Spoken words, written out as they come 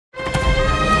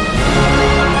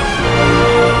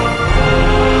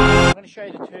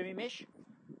mesh,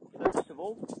 first of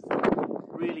all.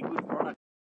 Really good product,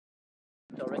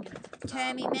 I reckon.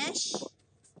 Termite mesh?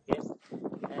 Yes.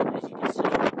 And as you can see,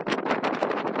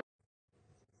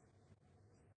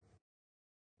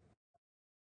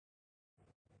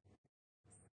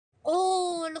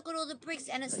 Oh, look at all the bricks.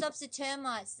 And it stops the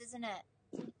termites, doesn't it?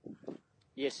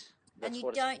 yes. And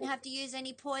you don't have to use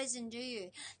any poison, do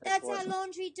you? That's our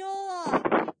laundry door.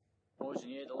 Poison,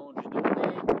 yeah, the laundry door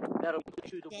there. That'll go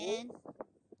through the Dan, wall.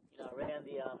 You know, around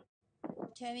the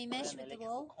termite mesh around the with the electrical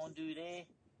wall. conduit there.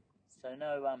 So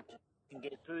no can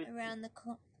get through. Around the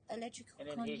electrical And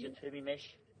then conduit. here's your termite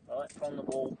mesh, right, from the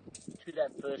wall to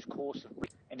that first course of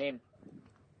brick. And then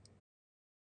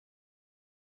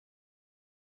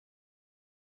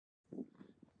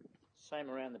same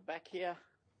around the back here.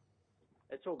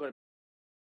 It's all got to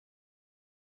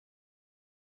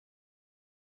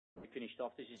be finished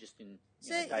off. This is just in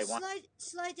day one.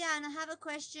 Slow down. I have a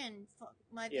question for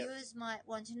my viewers might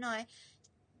want to know.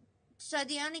 So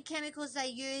the only chemicals they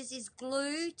use is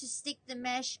glue to stick the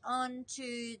mesh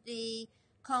onto the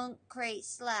concrete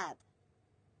slab.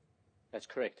 That's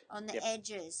correct. On the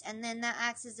edges. And then that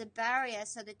acts as a barrier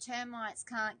so the termites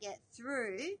can't get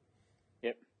through.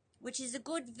 Yep. Which is a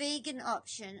good vegan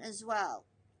option as well,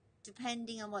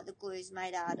 depending on what the glue's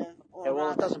made out of.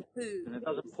 Or it doesn't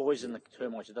poison the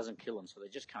termites. It doesn't kill them, so they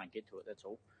just can't get to it. That's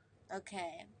all.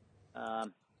 Okay.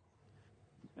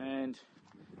 And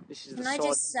this is Can I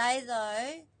just say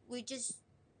though,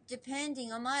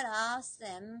 depending, I might ask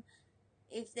them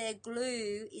if their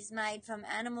glue is made from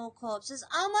animal corpses.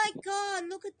 Oh my God,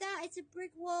 look at that. It's a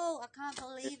brick wall. I can't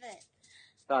believe it.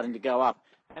 Starting to go up.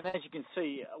 And as you can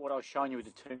see, what I was showing you with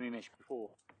the termite mesh before.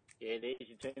 Yeah, there's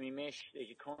your termite mesh. There's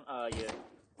your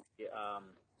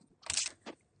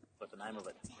what's the name of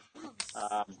it?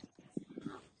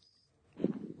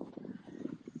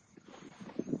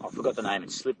 I forgot the name.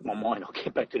 It slipped my mind. I'll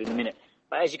get back to it in a minute.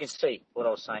 But as you can see, what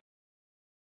I was saying.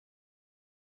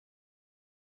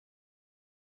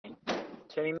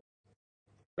 Termite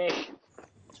mesh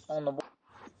on the wall.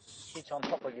 Sits on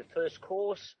top of your first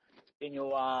course. Then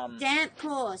your damp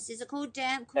course. Is it called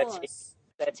damp course?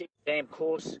 That's it. Damp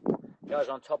course goes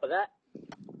on top of that.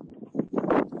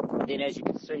 And then as you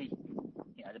can see,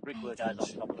 the brickwork goes on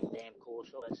top of the damp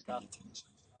course, all that stuff.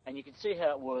 And you can see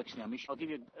how it works now, Mish. I'll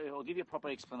give you a proper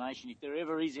explanation. If there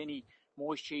ever is any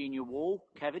moisture in your wall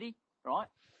cavity, right,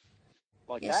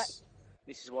 like that,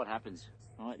 this is what happens.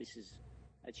 Right,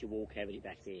 that's your wall cavity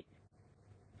back there.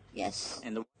 Yes.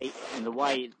 And the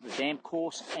way the damp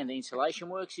course and the insulation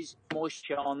works is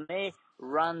moisture on there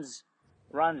runs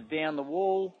down the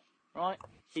wall, right?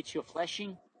 Hits your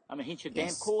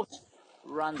damp course,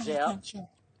 runs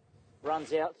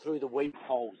out through the weep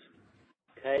holes.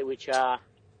 Okay, which are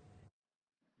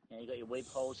you got your weep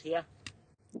holes here.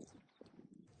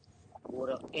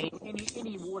 Water,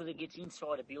 any water that gets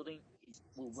inside a building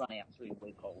will run out through your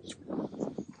weep holes.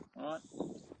 All right.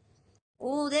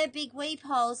 Oh, they're big weep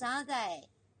holes, aren't they?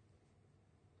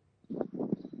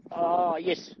 Oh,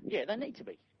 yes. Yeah, they need to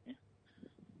be. Yeah.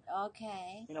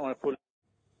 Okay. You don't want to put a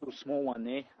little small one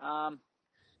there.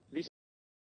 This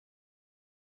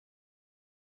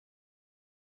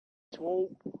wall,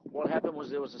 what happened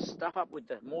was there was a stuff up with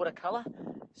the mortar colour,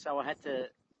 so I had to,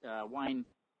 Wayne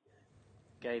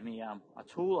gave me a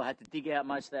tool. I had to dig out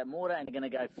most of that mortar and I'm going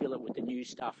to go fill it with the new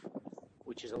stuff,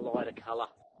 which is a lighter colour.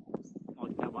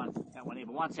 Like that one here.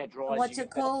 But once that dries... What's it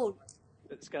called?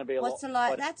 It's going to be a lot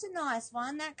lighter. That's a nice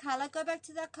one, that colour. Go back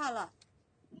to that colour.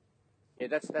 Yeah,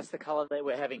 that's the colour that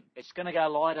we're having. It's going to go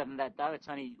lighter than that, though. It's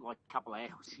only like a couple of hours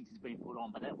since it's been put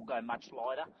on, but that will go much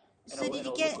lighter. So did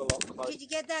you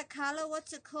get that colour?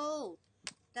 What's it called?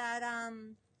 That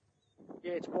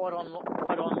Yeah, it's light on white.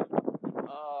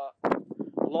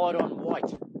 Light on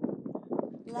white.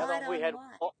 Yeah, we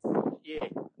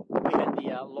had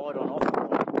the light on off.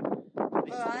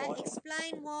 All right.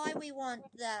 Explain why we want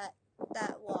that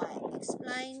white.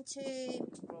 Explain to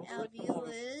our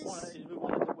viewers.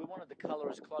 We wanted the colour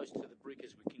as close to the brick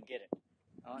as we can get it.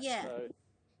 Right? Yeah. So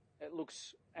it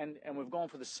looks, and we've gone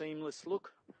for the seamless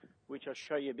look, which I'll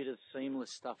show you a bit of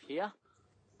seamless stuff here.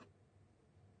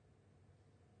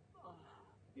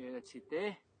 Yeah, that's it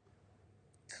there.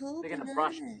 Cool. They're going to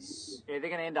brush. Yeah, they're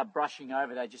going to end up brushing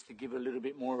over that just to give it a little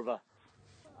bit more of a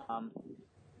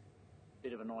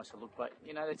bit of a nicer look. But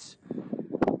that's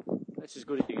as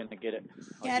good as you're going to get it.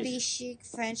 Gabby chic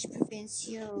French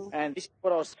provincial. And this is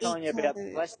what I was telling you about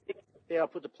the plastic. There, I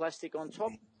put the plastic on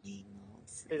top. See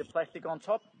the plastic on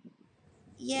top?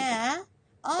 Yeah.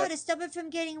 Oh, to stop it from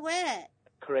getting wet.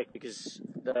 Correct, because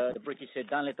the brickie said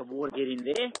don't let the water get in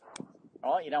there.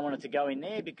 Right, you don't want it to go in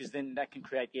there because then that can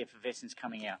create the effervescence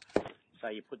coming out. So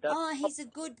you put that. Oh, he's a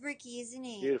good brickie, isn't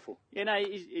he? Beautiful. Yeah, no,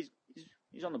 he's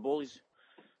on the ball.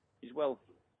 He's well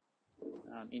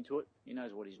into it. He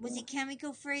knows what he's doing. Was he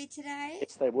chemical free today?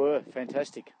 Yes, they were.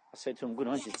 Fantastic. I said to him, good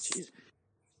on you. Yes. Cheers.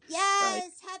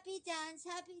 Yes, happy dance,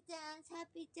 happy dance,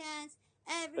 happy dance.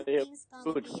 Everything's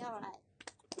gonna good. be alright.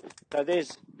 So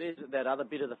there's that other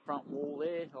bit of the front wall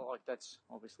there. Like that's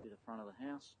obviously the front of the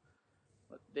house.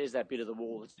 But there's that bit of the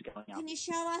wall that's going up. Can you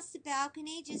show us the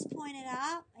balcony? Just point it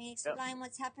up and explain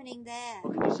what's happening there.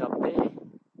 Balcony's up there.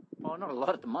 Oh, not a lot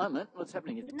at the moment. What's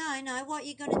happening? No, what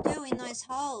you're going to do in those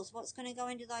holes? What's going to go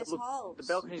into those holes? The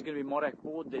balcony's going to be Modak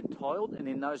board, they're tiled, and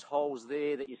then those holes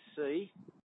there that you see,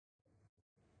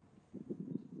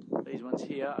 these ones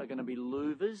here are going to be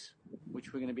louvers,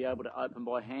 which we're going to be able to open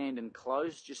by hand and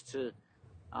close just to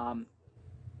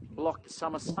block the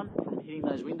summer sun from hitting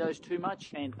those windows too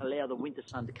much and allow the winter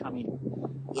sun to come in.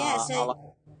 Yeah,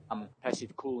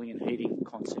 passive cooling and heating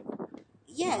concept.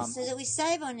 Yeah, so that we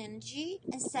save on energy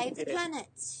and save the planet.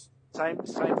 Same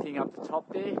thing up the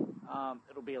top there.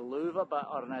 It'll be a louver, but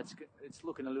I don't know, it's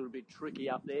looking a little bit tricky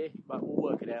up there, but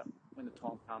we'll work it out when the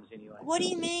time comes anyway. What do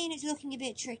you mean it's looking a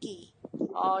bit tricky?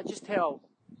 Just how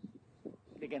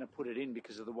they're going to put it in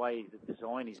because of the way the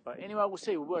design is. But anyway, we'll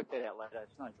see. We'll work that out later.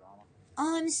 It's no drama.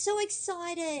 Oh, I'm so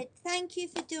excited. Thank you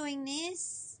for doing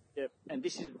this. Yep, and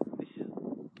this is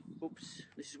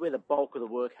where the bulk of the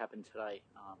work happened today.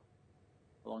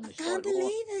 Along the I can't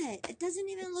believe it. It doesn't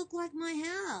even look like my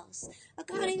house. I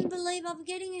can't even believe I'm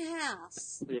getting a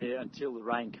house. Yeah, until the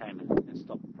rain came and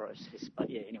stopped the process. But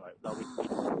yeah, anyway, they'll be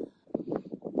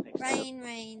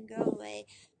Rain, go away.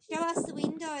 Show us the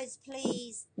windows,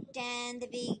 please, Dan, the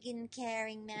vegan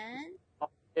caring man.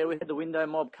 Yeah, we had the window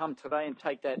mob come today and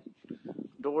take that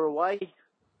door away.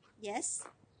 Yes.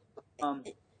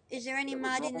 Is there any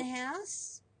mud in the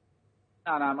house?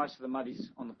 No, most of the mud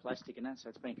is on the plastic and that, so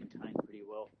it's been contained pretty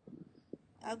well.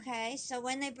 Okay, so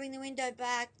when they bring the window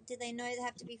back, do they know they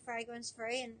have to be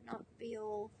fragrance-free and not be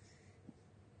all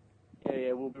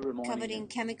Yeah, we'll be reminding covered them. in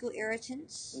chemical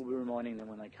irritants? We'll be reminding them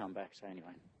when they come back, so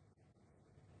anyway.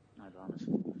 No dramas.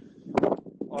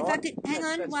 Hang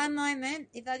on one moment.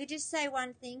 If I could just say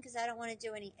one thing, because I don't want to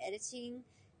do any editing,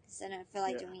 because I don't feel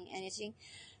like doing any editing.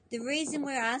 The reason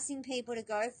we're asking people to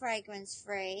go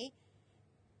fragrance-free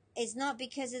is not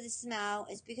because of the smell,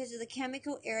 it's because of the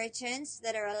chemical irritants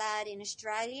that are allowed in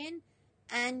Australian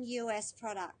and US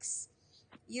products.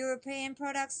 European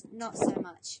products, not so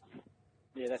much.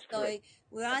 Yeah, that's correct. So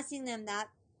we're asking them that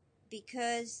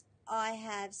because I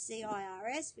have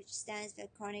CIRS, which stands for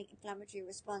Chronic Inflammatory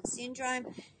Response Syndrome,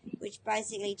 which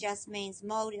basically just means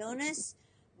mold illness.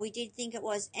 We did think it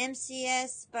was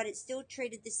MCS, but it's still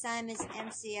treated the same as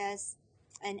MCS.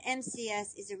 And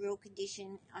MCS is a real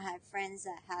condition. I have friends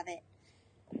that have it.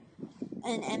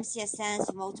 And MCS stands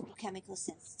for multiple chemical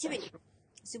sensitivity.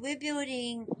 So we're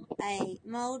building a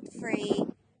mold-free,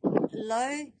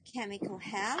 low-chemical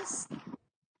house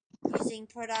using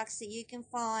products that you can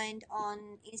find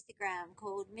on Instagram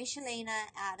called Michelina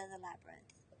Out of the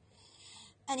Labyrinth.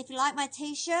 And if you like my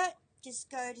t-shirt, just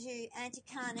go to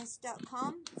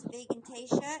Anti-Carnist.com. It's a vegan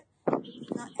t-shirt.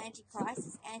 It's not Anti-Christ,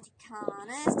 it's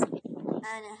Anti-Carnist.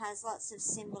 And it has lots of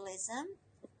symbolism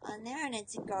on there, and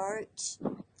it's a goat,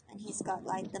 and he's got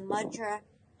like the mudra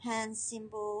hand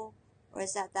symbol, or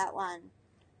is that one?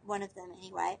 One of them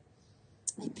anyway.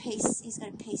 He's got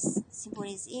a peace symbol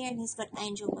in his ear, and he's got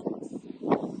angel wings.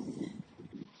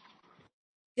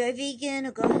 Go vegan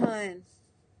or go home.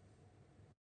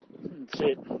 That's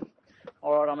it.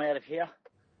 All right, I'm out of here.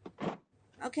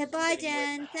 Okay, bye,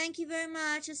 Dan. Thank you very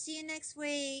much. I'll see you next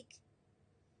week.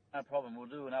 No problem. We'll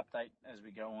do an update as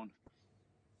we go on.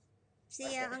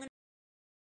 See ya.